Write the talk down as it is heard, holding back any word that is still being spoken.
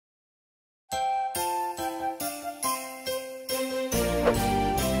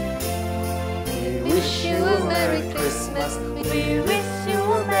Christmas. We wish you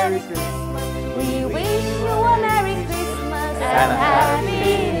a Merry Christmas. We wish you a Merry Christmas and a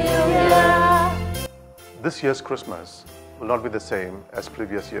Happy New Year. This year's Christmas will not be the same as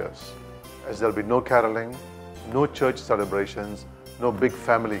previous years, as there will be no caroling, no church celebrations, no big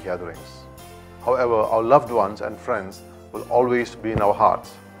family gatherings. However, our loved ones and friends will always be in our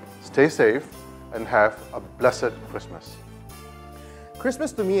hearts. Stay safe and have a blessed Christmas.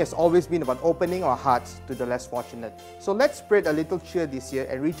 Christmas to me has always been about opening our hearts to the less fortunate. So let's spread a little cheer this year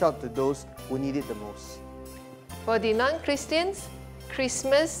and reach out to those who need it the most. For the non-Christians,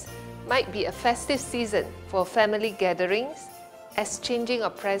 Christmas might be a festive season for family gatherings, exchanging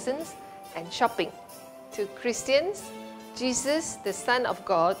of presents, and shopping. To Christians, Jesus, the Son of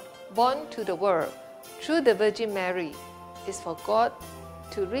God, born to the world through the Virgin Mary, is for God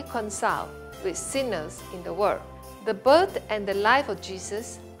to reconcile with sinners in the world. The birth and the life of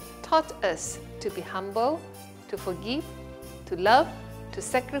Jesus taught us to be humble, to forgive, to love, to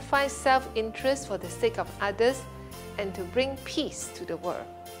sacrifice self-interest for the sake of others, and to bring peace to the world.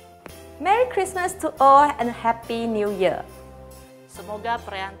 Merry Christmas to all and Happy New Year. Semoga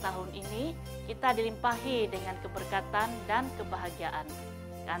perayaan tahun ini kita dilimpahi dengan keberkatan dan kebahagiaan.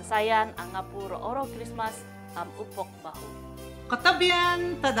 Kansayan ang ngapuro oro Christmas am upok bahu.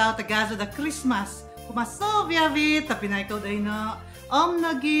 Katabian tadaw tagazo da Christmas. Kumaso biyabi tapinay ko day na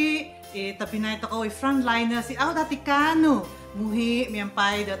nagi tapinay to ko frontliner si dati kano muhi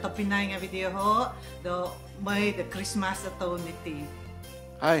miyampay da tapinay nga video ho do may the Christmas atau niti.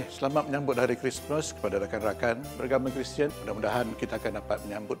 Hai, selamat menyambut Hari Christmas kepada rakan-rakan beragama Kristian. Mudah-mudahan kita akan dapat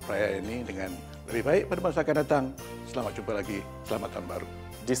menyambut perayaan ini dengan lebih baik pada masa akan datang. Selamat jumpa lagi, selamat tahun baru.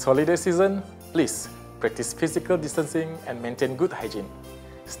 This holiday season, please practice physical distancing and maintain good hygiene.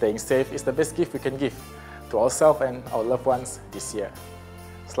 Staying safe is the best gift we can give to ourselves and our loved ones this year.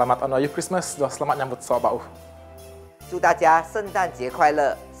 Selamat Hari Christmas dan selamat menyambut Tahun Baru. 祝大家圣诞节快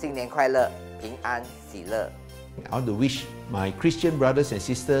乐，新年快乐，平安喜乐。 I want to wish my Christian brothers and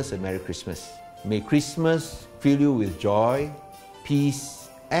sisters a Merry Christmas. May Christmas fill you with joy, peace,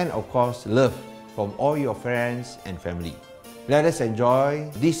 and of course love from all your friends and family. Let us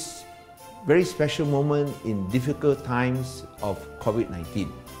enjoy this very special moment in difficult times of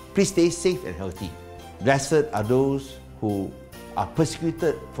COVID-19. Please stay safe and healthy. Blessed are those who are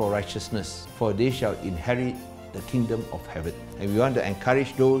persecuted for righteousness, for they shall inherit the kingdom of heaven. And we want to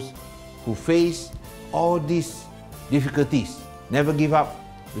encourage those who face all these difficulties. Never give up,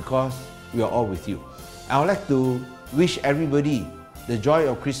 because we are all with you. I would like to wish everybody the joy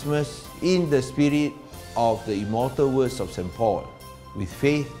of Christmas in the spirit of the immortal words of St. Paul, with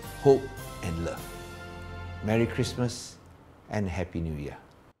faith, hope, and love. Merry Christmas and Happy New Year.